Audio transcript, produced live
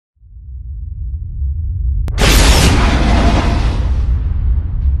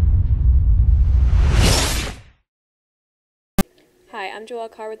I'm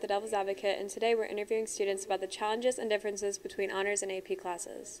Joelle Carr with The Devil's Advocate, and today we're interviewing students about the challenges and differences between honors and AP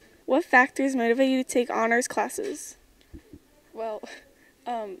classes. What factors motivate you to take honors classes? Well,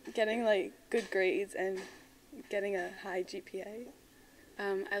 getting good grades and getting a high GPA.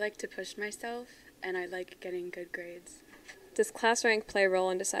 I like to push myself, and I like getting good grades. Does class rank play a role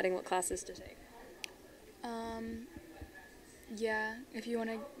in deciding what classes to take? Yeah, if you want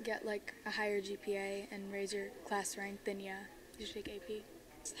to get a higher GPA and raise your class rank, then yeah, you should take AP.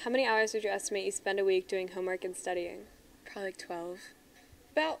 How many hours would you estimate you spend a week doing homework and studying? Probably 12.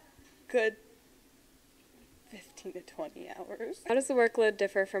 About good 15 to 20 hours. How does the workload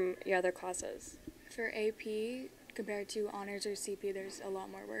differ from your other classes? For AP, compared to honors or CP, there's a lot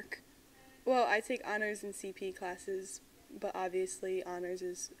more work. Well, I take honors and CP classes, but obviously honors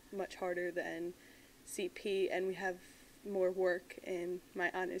is much harder than CP, and we have more work in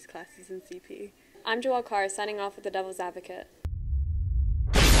my honors classes in CP. I'm Joelle Carr, signing off with The Devil's Advocate.